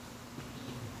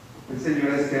El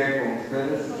Señor esté con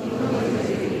ustedes.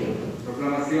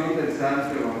 Proclamación del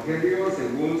Santo Evangelio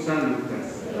según San Lucas.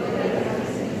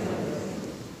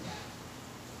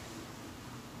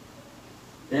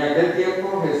 En aquel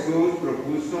tiempo Jesús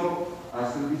propuso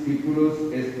a sus discípulos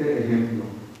este ejemplo.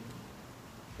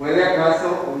 ¿Puede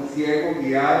acaso un ciego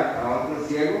guiar a otro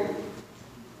ciego?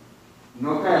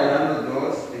 ¿No caerán los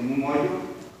dos en un hoyo?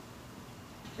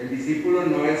 El discípulo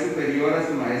no es superior a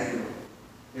su maestro,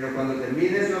 pero cuando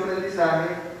termine su aprendizaje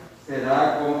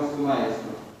será como su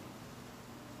maestro.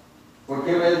 ¿Por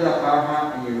qué ves la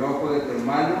paja en el ojo de tu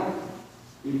hermano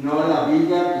y no la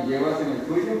viga que llevas en el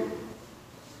tuyo?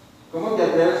 ¿Cómo te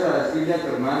atreves a decirle a tu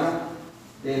hermano,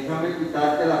 déjame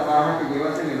quitarte la paja que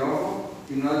llevas en el ojo,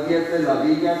 si no adviertes la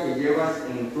viga que llevas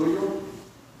en el tuyo?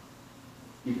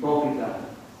 Hipócrita,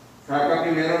 saca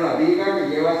primero la viga que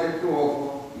llevas en tu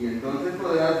ojo, y entonces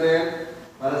podrás ver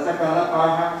para sacar la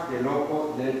paja del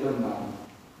ojo de tu hermano.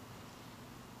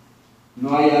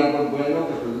 No hay árbol bueno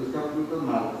que produzca frutos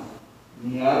malos,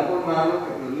 ni árbol malo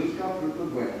que produzca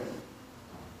frutos buenos.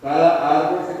 Cada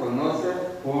árbol se conoce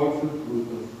por sus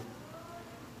frutos.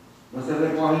 No se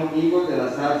recogen higos de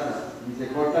las zarzas, ni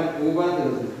se cortan uvas de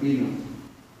los espinos.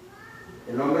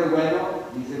 El hombre bueno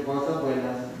dice cosas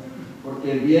buenas,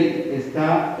 porque el bien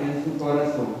está en su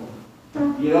corazón.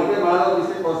 Y el hombre malo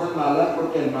dice cosas malas,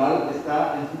 porque el mal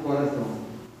está en su corazón.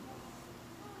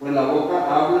 Pues la boca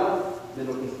habla de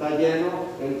lo que está lleno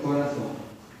el corazón.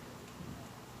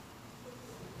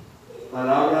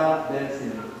 Palabra del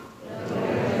Señor.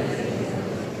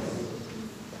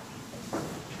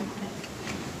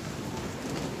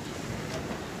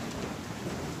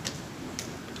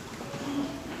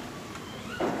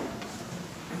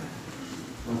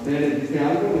 ¿A ustedes les dice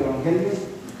algo el Evangelio?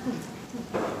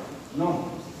 No.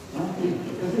 ¿Ah, sí?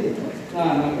 ¿Sí?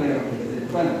 Ah, no creo que sí.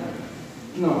 Bueno,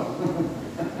 no.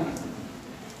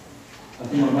 A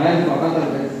su mamá y a su papá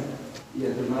tal vez. Y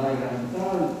a su hermana grande.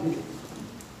 Tal, sí.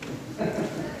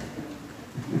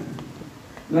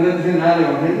 ¿No les dice nada el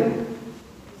Evangelio?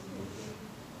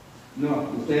 No,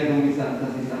 ustedes son muy santas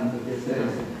y santos, ¿qué es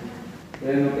eso?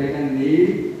 Ustedes no pecan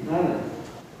ni nada.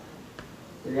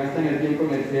 Se gastan el tiempo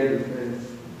en el cielo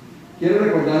ustedes. Quiero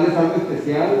recordarles algo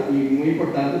especial y muy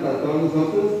importante para todos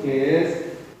nosotros, que es,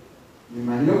 me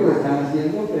imagino que lo están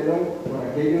haciendo, pero por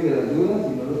aquello de las dudas,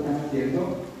 si no lo están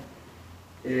haciendo,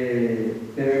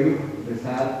 debemos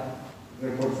rezar,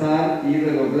 reforzar y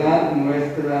redoblar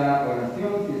nuestra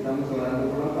oración. Si estamos orando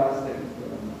por la paz, tenemos que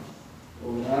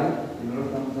orar. Si no lo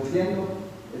estamos haciendo,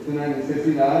 es una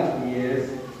necesidad y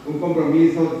es un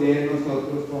compromiso de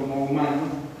nosotros como humanos,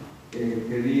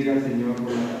 pedir al Señor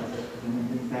por la paz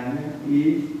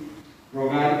y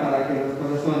rogar para que los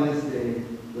corazones de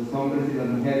los hombres y las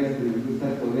mujeres que les gusta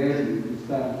el poder, les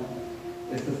gustan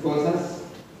estas cosas,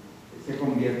 se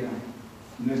conviertan.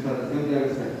 Nuestra oración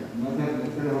debe ser, no se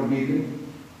les olvide,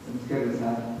 tenemos que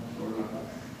rezar por la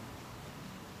paz.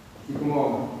 Así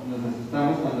como nos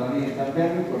asustamos cuando alguien está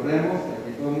enfermo y corremos a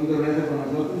que todo el mundo reza por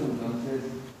nosotros, entonces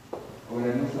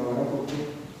oremos ahora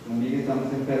porque también estamos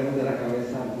enfermos de la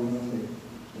cabeza, algunos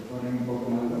se ponen un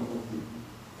poco más locos.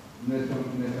 Nuestra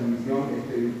misión es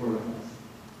pedir por la paz.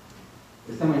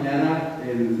 Esta mañana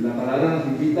la palabra nos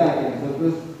invita a que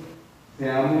nosotros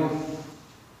seamos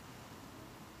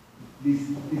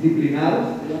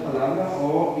disciplinados, es la palabra,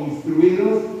 o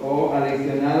instruidos o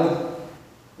aleccionados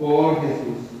por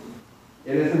Jesús.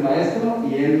 Él es el maestro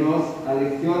y Él nos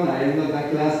alecciona, Él nos da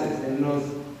clases, Él nos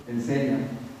enseña.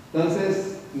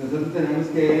 Entonces, nosotros tenemos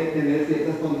que tener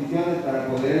ciertas condiciones para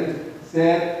poder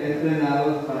ser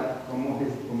entrenados como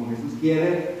Jesús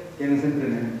quiere que nos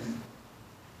entrenemos.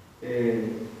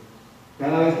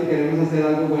 Cada vez que queremos hacer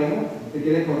algo bueno, usted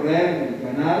quiere correr,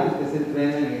 ganar, usted se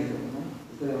entrena en eso, ¿no?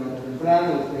 Usted se levanta temprano,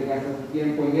 usted gasta su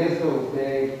tiempo en eso,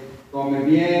 usted come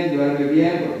bien, duerme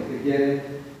bien, porque usted quiere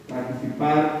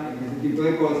participar en ese tipo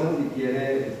de cosas y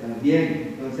quiere estar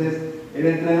bien. Entonces, el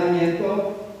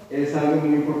entrenamiento es algo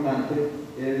muy importante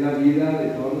en la vida de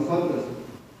todos nosotros.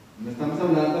 No estamos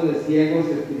hablando de ciegos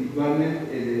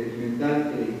espiritualmente,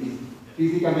 mental,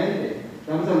 físicamente.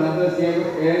 Estamos hablando de ciegos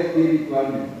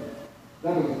espiritualmente.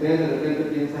 Claro que ustedes de repente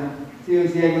piensan, si un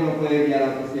ciego no puede guiar a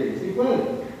otro ciego. Sí puede,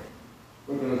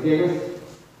 porque los ciegos,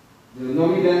 los no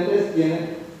videntes,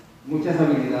 tienen muchas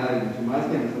habilidades, mucho más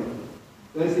que nosotros.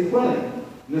 Entonces sí pueden.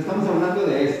 No estamos hablando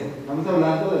de eso. Estamos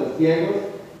hablando de los ciegos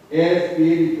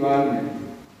espiritualmente.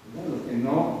 ¿No? Los que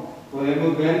no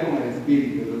podemos ver con el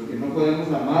espíritu, los que no podemos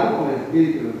amar con el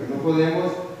espíritu, los que no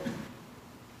podemos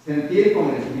sentir con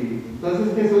el espíritu.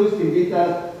 Entonces Jesús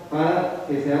invita para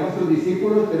que seamos sus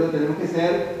discípulos, pero tenemos que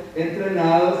ser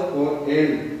entrenados por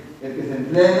Él. El que se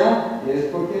entrena es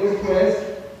porque después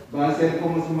va ser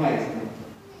como su maestro.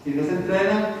 Si no se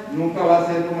entrena, nunca va a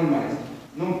ser como el maestro,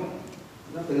 nunca.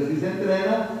 ¿No? Pero si se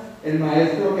entrena, el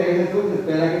maestro que es Jesús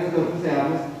espera que nosotros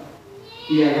seamos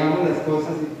y hagamos las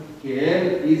cosas que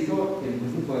Él hizo, que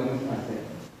nosotros podemos hacer.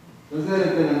 Entonces el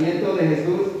entrenamiento de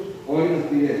Jesús hoy nos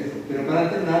pide eso. Pero para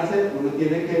entrenarse uno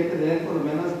tiene que tener por lo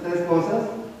menos 3 cosas.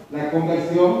 La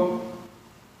conversión,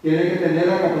 tiene que tener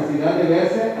la capacidad de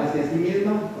verse hacia sí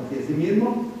misma, hacia sí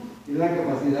mismo, tiene la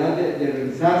capacidad de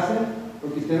revisarse,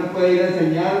 porque usted no puede ir a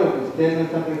enseñar lo que usted no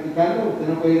está practicando, usted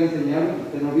no puede ir a enseñar lo que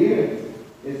usted no vive.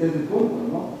 Ese es el punto,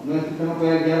 ¿no? No es que usted no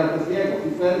puede guiar a los ciegos,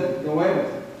 sí puede, no vemos,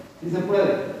 sí se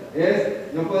puede.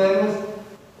 No podemos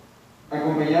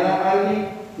acompañar a alguien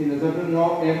si nosotros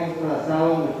no hemos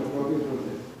trazado nuestro propio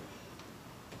proceso.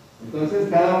 Entonces,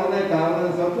 cada uno de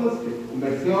nosotros,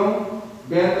 conversión,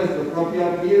 ver nuestra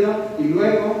propia vida y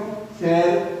luego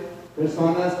ser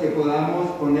personas que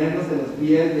podamos ponernos en los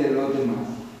pies de los demás.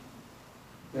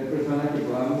 Ser personas que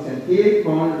podamos sentir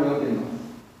con los demás.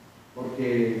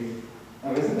 Porque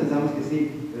a veces pensamos que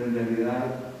sí, pero en realidad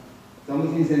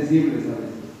somos insensibles a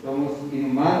veces, somos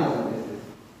inhumanos a veces.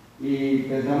 Y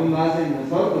pensamos más en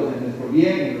nosotros, en nuestro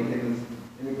bien, en lo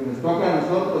que nos toca a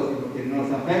nosotros, en lo que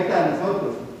nos afecta a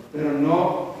nosotros, pero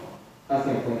no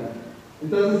hacia afuera.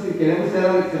 Entonces, si queremos ser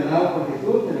aleccionados por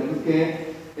Jesús, tenemos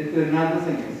que entrenarnos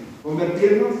en eso.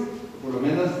 Convertirnos, por lo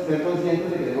menos ser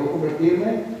conscientes de que debo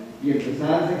convertirme y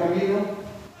empezar ese camino.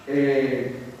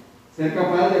 Ser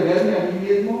capaz de verme a mí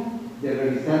mismo, de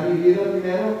revisar mi vida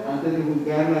primero, antes de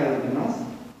juzgarla a los demás.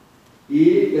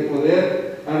 Y de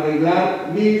poder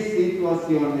arreglar mis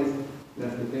situaciones,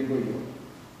 las que tengo yo.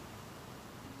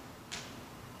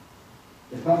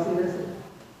 ¿Es fácil eso?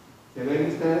 ¿Se ven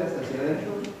ustedes hacia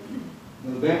adentro?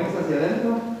 ¿Nos vemos hacia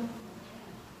adentro?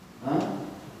 ¿Ah?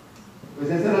 Pues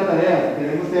esa es la tarea. Si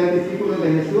queremos ser discípulos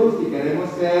de Jesús y queremos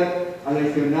ser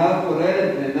aleccionados por Él,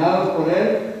 entrenados por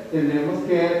Él, tenemos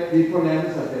que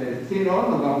disponernos a hacer eso. Si no,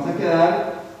 nos vamos a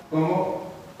quedar como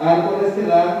árboles que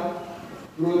dan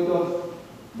frutos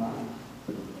malos.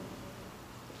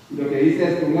 Y lo que dice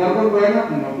es que un árbol bueno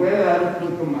no puede dar un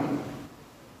fruto malo.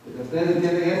 Pero ustedes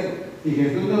entienden eso. Si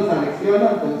Jesús nos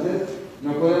alecciona, entonces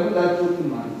no podemos dar frutos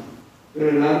malos. Pero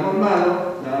el árbol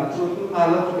malo da frutos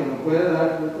malos porque no puede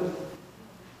dar frutos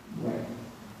buenos.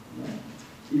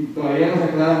 ¿No? Y todavía nos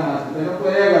aclara más. Usted no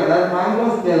puede agarrar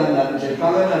mangos del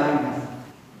palo de naranjas.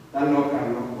 Está loca,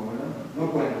 loco, ¿verdad?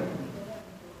 No puede.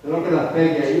 Solo que las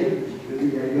pegue ahí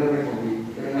y ahí las recogí.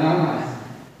 Pero nada más.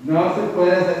 No se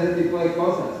puede hacer ese tipo de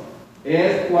cosas.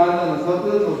 Es cuando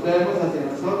nosotros nos vemos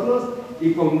hacia nosotros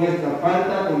y con nuestra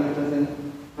falta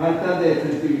de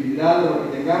sensibilidad de lo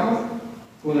que tengamos,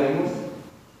 podemos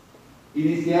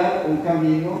iniciar un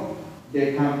camino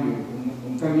de cambio,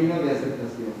 un camino de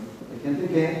aceptación. Hay gente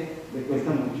que le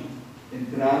cuesta mucho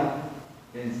entrar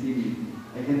en sí mismo.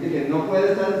 Hay gente que no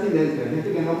puede estar en silencio, hay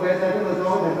gente que no puede estar con los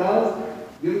ojos cerrados.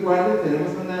 Dios guarde, tenemos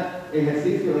un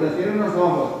ejercicio, ahora cierren los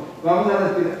ojos, vamos a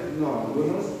respirar. No,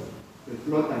 algunos se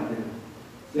explotan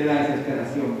de la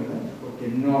desesperación, ¿verdad? Porque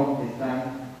no están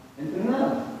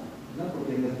entrenados, ¿verdad?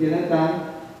 Porque nos tienen tan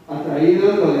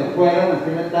atraídos lo de afuera, nos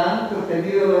tiene tan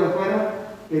sostenido lo de afuera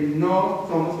que no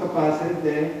somos capaces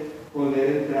de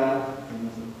poder entrar en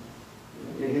nosotros.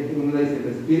 Y hay gente que uno le dice,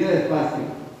 respire despacio.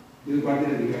 Dios guarde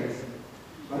y le diga eso.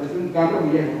 Parece un carro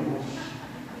viejo,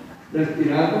 ¿no?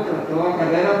 Respirando para toda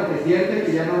carrera porque siente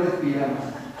que ya no respira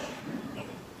más.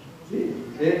 Sí,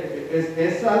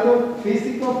 es algo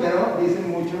físico, pero dice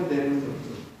mucho de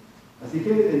nosotros. Así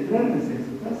que entrénense en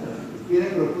su casa,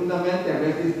 respiren profundamente a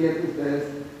ver si es cierto que ustedes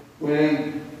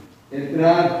pueden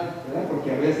entrar, ¿verdad?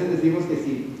 Porque a veces decimos que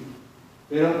sí,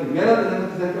 pero primero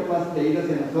tenemos que ser capaces de ir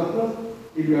hacia nosotros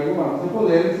y luego vamos a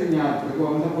poder enseñar,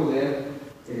 luego vamos a poder,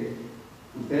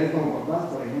 ustedes como papás,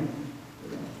 por ejemplo,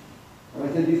 ¿verdad? A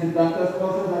veces dicen tantas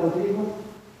cosas a los hijos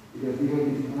y los hijos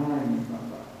dicen, ay, mi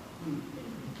papá,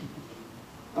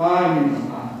 ay, mi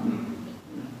mamá.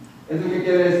 ¿Eso qué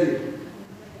quiere decir?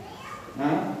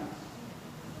 ¿Ah?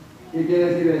 ¿Qué quiere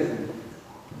decir eso?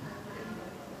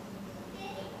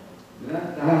 ¿Verdad?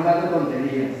 Estás hablando de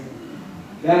tonterías.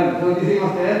 Claro, nosotros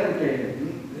decimos ustedes porque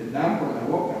les dan por la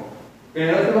boca.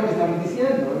 Pero eso es lo que estamos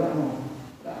diciendo, ¿verdad? No,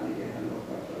 la vieja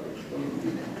loca otra vez.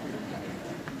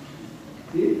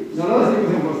 ¿Sí? No lo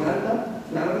decimos en voz alta,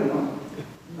 claro que no.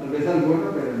 Tal vez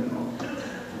alguno, pero no.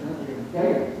 ¿Verdad? Porque nos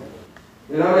caiga.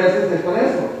 Pero a veces es por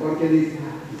eso, porque dice,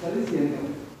 ¿qué está diciendo?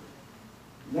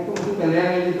 ¿Verdad cómo se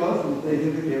pelean ellos todos? Como usted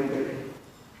dice que yo no peleé.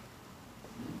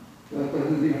 Entonces, por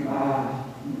eso dicen,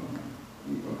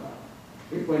 mi papá,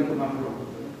 qué cuento más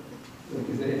loco, ¿verdad? Lo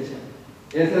que se echa.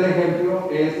 Es el ejemplo,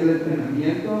 es el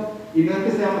entrenamiento, y no es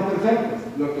que seamos perfectos.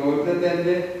 Lo que hoy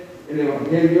pretende el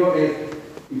Evangelio es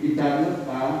invitarnos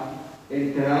a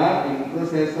entrar en un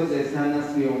proceso de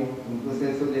sanación, un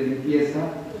proceso de limpieza,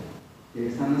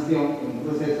 de sanación, en un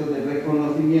proceso de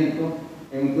reconocimiento,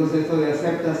 en un proceso de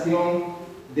aceptación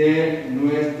de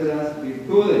nuestras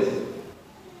virtudes,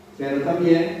 pero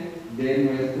también de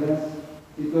nuestras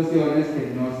situaciones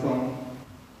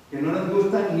que no nos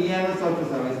gustan ni a nosotros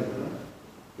a veces, ¿verdad?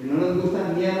 Que no nos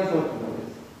gustan ni a nosotros a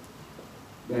veces,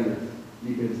 verlas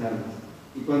ni pensarlas.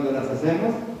 Y cuando las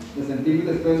hacemos, nos sentimos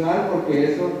después mal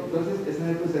porque entonces ese es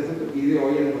el proceso que pide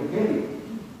hoy el Evangelio,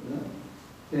 ¿verdad?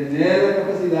 Tener la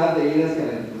capacidad de ir hacia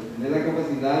adentro, tener la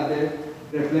capacidad de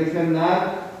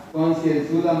reflexionar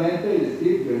concienzudamente y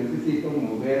decir, yo necesito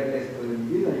mover esto de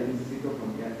mi vida, yo necesito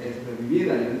cambiar esto de mi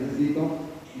vida, yo necesito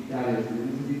quitar esto, yo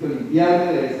necesito limpiarme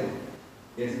de eso.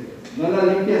 No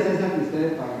la limpias esa que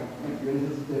ustedes pagan, yo no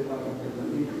sé si ustedes pagan, pero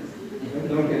las limpias,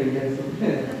 no que diga eso.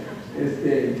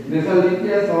 Esas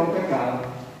limpias son pecados,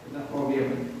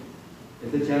 obviamente.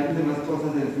 Es echarse más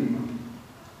cosas encima,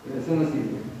 pero eso no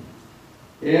sirve.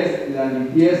 Es la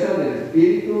limpieza del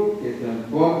espíritu que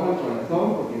transforma el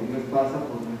corazón, porque